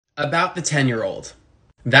About the 10-year-old.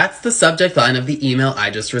 That's the subject line of the email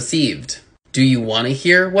I just received. Do you want to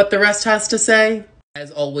hear what the rest has to say?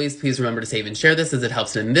 As always, please remember to save and share this as it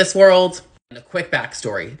helps in this world. And a quick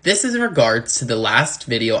backstory. This is in regards to the last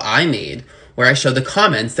video I made where I showed the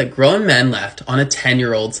comments that grown men left on a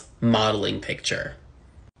 10-year-old's modeling picture.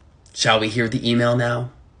 Shall we hear the email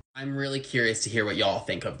now? I'm really curious to hear what y'all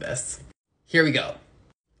think of this. Here we go.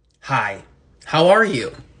 Hi, how are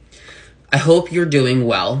you? I hope you're doing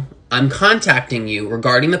well. I'm contacting you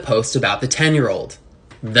regarding the post about the 10-year-old.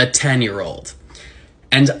 The 10-year-old.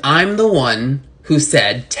 And I'm the one who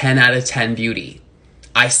said 10 out of 10 beauty.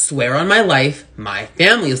 I swear on my life, my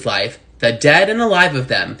family's life, the dead and alive of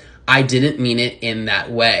them, I didn't mean it in that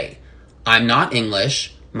way. I'm not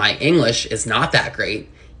English. My English is not that great.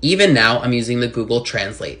 Even now, I'm using the Google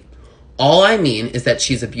Translate. All I mean is that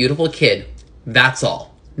she's a beautiful kid. That's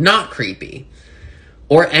all. Not creepy.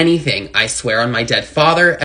 Or anything, I swear on my dead father.